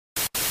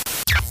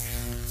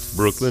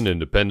Brooklyn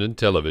Independent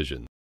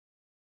Television.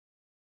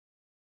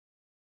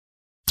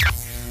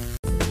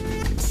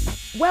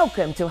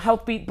 Welcome to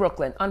Healthbeat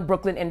Brooklyn on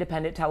Brooklyn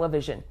Independent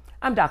Television.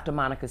 I'm Dr.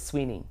 Monica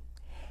Sweeney.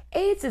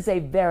 AIDS is a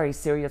very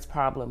serious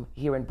problem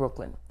here in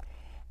Brooklyn.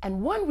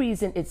 And one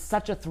reason it's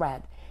such a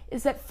threat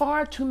is that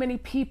far too many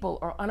people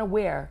are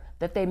unaware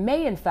that they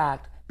may in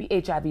fact be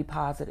HIV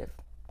positive.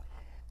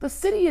 The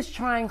city is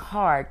trying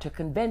hard to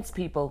convince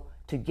people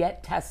to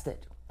get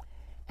tested.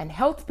 And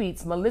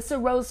Healthbeat's Melissa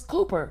Rose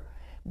Cooper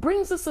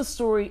brings us a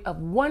story of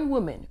one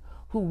woman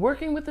who,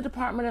 working with the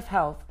Department of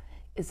Health,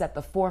 is at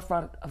the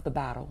forefront of the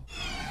battle.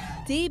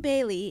 Dee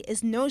Bailey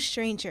is no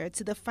stranger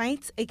to the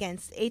fight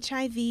against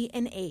HIV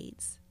and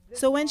AIDS.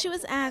 So when she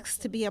was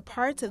asked to be a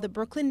part of the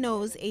Brooklyn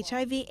Knows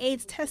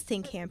HIV/AIDS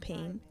testing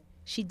campaign,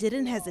 she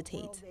didn't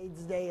hesitate.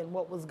 AIDS Day and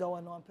what was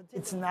going on.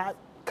 It's not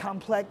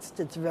complex,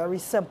 it's very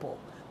simple.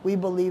 We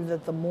believe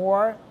that the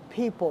more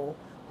people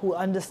who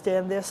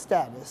understand their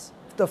status,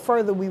 the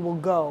further we will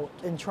go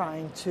in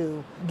trying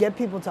to get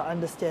people to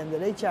understand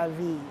that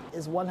HIV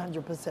is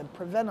 100%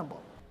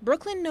 preventable.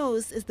 Brooklyn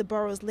Knows is the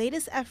borough's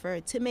latest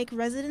effort to make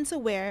residents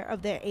aware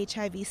of their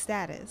HIV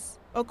status.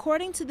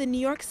 According to the New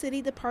York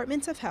City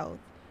Department of Health,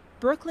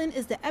 Brooklyn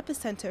is the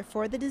epicenter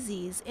for the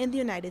disease in the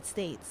United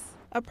States.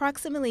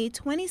 Approximately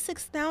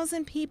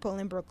 26,000 people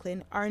in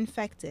Brooklyn are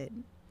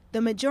infected.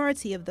 The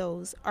majority of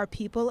those are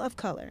people of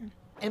color.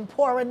 In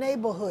poorer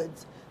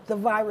neighborhoods, the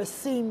virus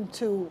seemed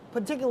to,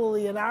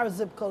 particularly in our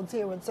zip codes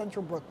here in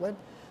central Brooklyn,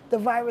 the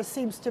virus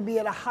seems to be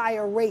at a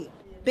higher rate.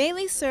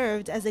 Bailey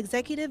served as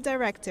executive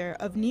director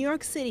of New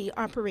York City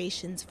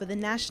operations for the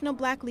National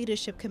Black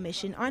Leadership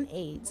Commission on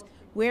AIDS,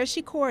 where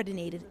she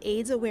coordinated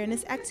AIDS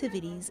awareness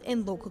activities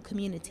in local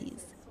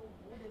communities.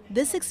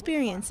 This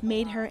experience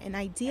made her an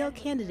ideal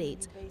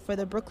candidate for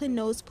the Brooklyn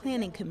Knows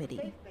Planning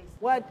Committee.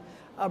 What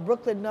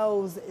Brooklyn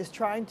Knows is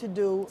trying to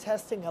do,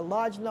 testing a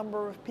large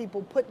number of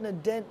people, putting a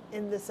dent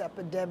in this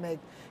epidemic,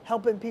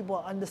 helping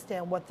people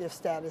understand what their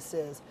status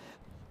is.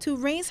 To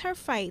raise her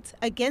fight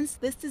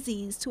against this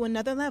disease to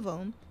another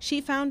level,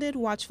 she founded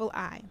Watchful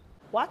Eye.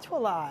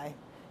 Watchful Eye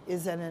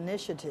is an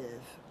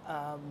initiative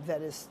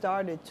that has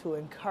started to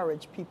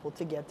encourage people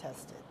to get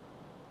tested.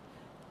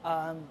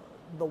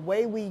 The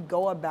way we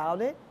go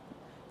about it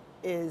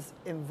is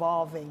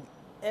involving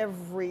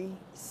every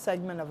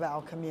segment of our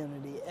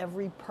community,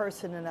 every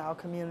person in our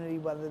community,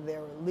 whether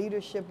they're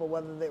leadership or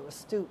whether they're a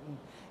student,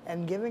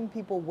 and giving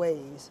people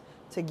ways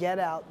to get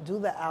out, do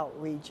the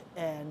outreach,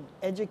 and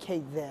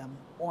educate them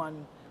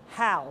on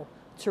how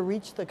to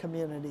reach the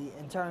community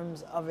in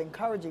terms of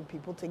encouraging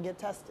people to get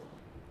tested.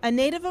 A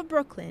native of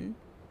Brooklyn,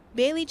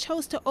 Bailey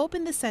chose to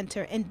open the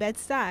center in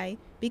Bed-Stuy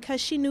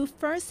because she knew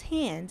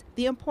firsthand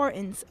the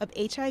importance of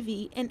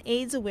HIV and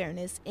AIDS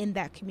awareness in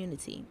that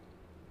community.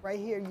 Right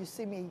here you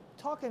see me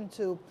talking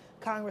to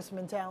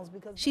Congressman Towns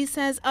because she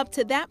says up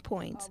to that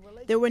point,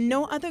 there were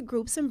no other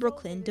groups in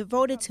Brooklyn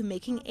devoted to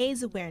making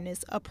AIDS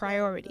awareness a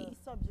priority.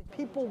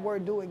 People were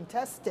doing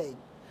testing,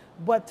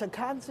 but to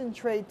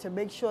concentrate, to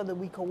make sure that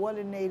we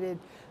coordinated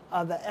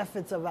the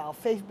efforts of our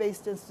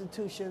faith-based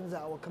institutions,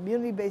 our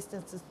community-based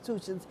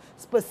institutions,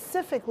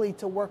 specifically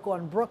to work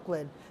on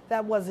Brooklyn,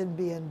 that wasn't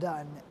being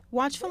done.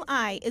 Watchful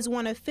Eye is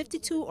one of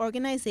 52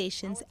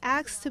 organizations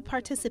asked to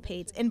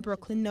participate in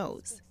Brooklyn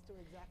Knows.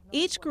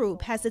 Each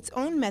group has its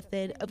own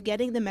method of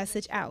getting the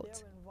message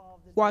out.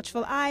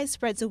 Watchful Eye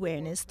spreads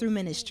awareness through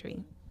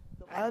ministry.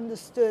 I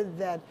understood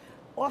that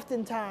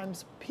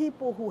oftentimes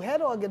people who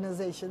head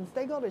organizations,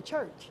 they go to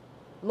church.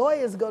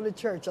 Lawyers go to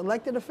church,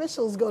 elected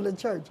officials go to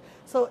church.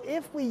 So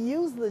if we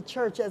use the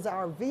church as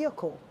our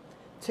vehicle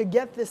to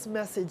get this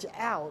message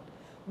out,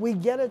 we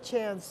get a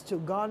chance to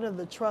garner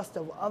the trust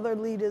of other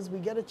leaders. We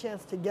get a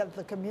chance to get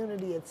the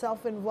community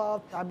itself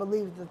involved. I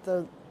believe that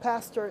the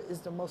pastor is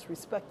the most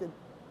respected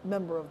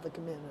member of the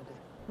community.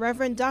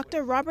 Reverend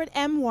Dr. Robert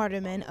M.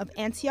 Waterman of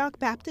Antioch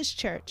Baptist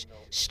Church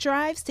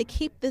strives to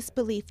keep this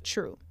belief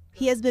true.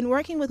 He has been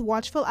working with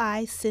Watchful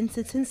Eye since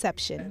its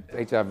inception.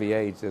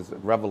 HIV/AIDS is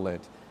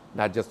relevant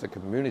not just to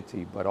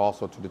community, but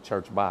also to the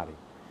church body.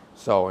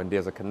 And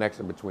there's a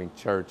connection between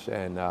church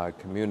and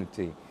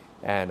community,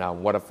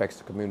 and what affects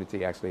the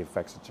community actually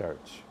affects the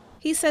church.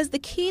 He says the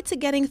key to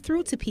getting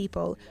through to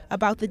people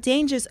about the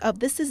dangers of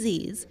this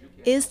disease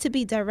is to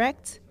be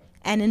direct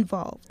and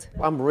involved.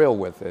 I'm real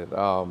with it.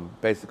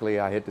 Basically,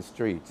 I hit the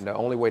streets. The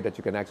only way that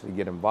you can actually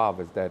get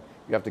involved is that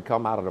you have to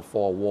come out of the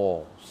four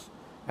walls,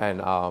 and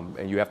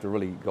you have to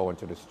really go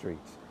into the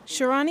streets.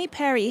 Sharani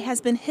Perry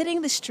has been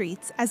hitting the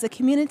streets as a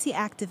community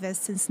activist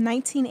since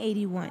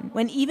 1981,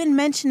 when even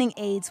mentioning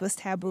AIDS was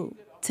taboo.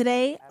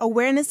 Today,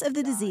 awareness of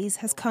the disease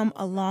has come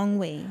a long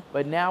way.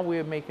 But now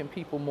we're making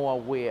people more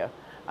aware.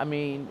 I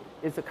mean,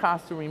 it's a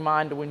constant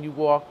reminder when you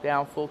walk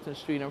down Fulton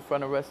Street in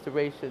front of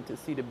Restoration to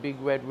see the big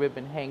red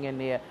ribbon hanging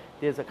there.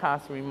 There's a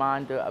constant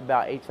reminder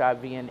about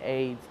HIV and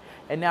AIDS.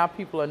 And now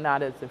people are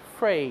not as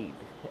afraid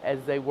as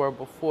they were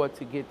before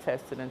to get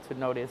tested and to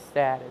know their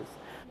status.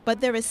 But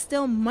there is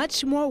still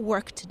much more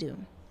work to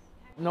do.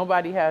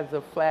 Nobody has a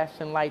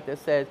flashing light that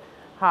says,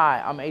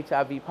 "Hi, I'm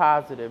HIV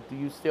positive. Do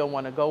you still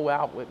want to go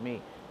out with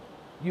me?"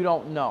 You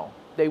don't know.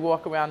 They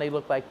walk around, they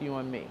look like you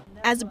and me.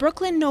 As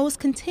Brooklyn Knows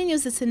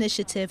continues its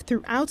initiative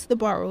throughout the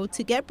borough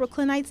to get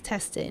Brooklynites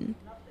tested,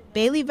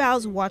 Bailey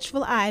vows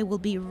Watchful Eye will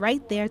be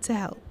right there to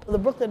help. The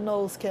Brooklyn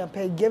Knows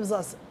campaign gives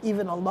us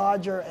even a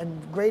larger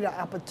and greater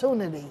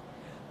opportunity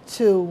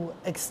to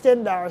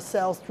extend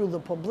ourselves through the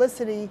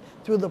publicity,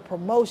 through the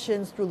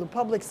promotions, through the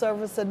public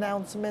service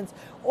announcements,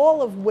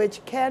 all of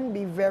which can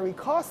be very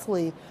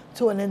costly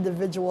to an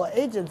individual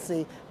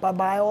agency. But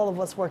by all of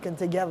us working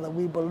together,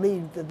 we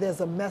believe that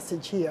there's a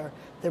message here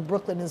that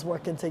Brooklyn is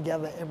working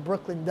together, and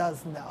Brooklyn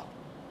does know.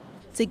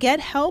 To get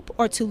help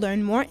or to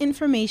learn more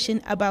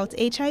information about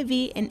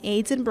HIV and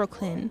AIDS in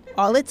Brooklyn,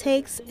 all it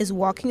takes is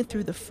walking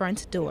through the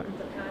front door.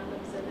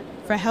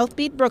 For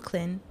Healthbeat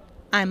Brooklyn,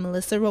 I'm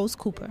Melissa Rose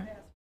Cooper.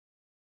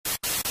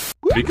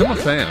 Become a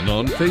fan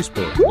on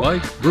Facebook,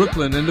 like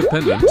Brooklyn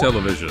Independent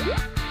Television.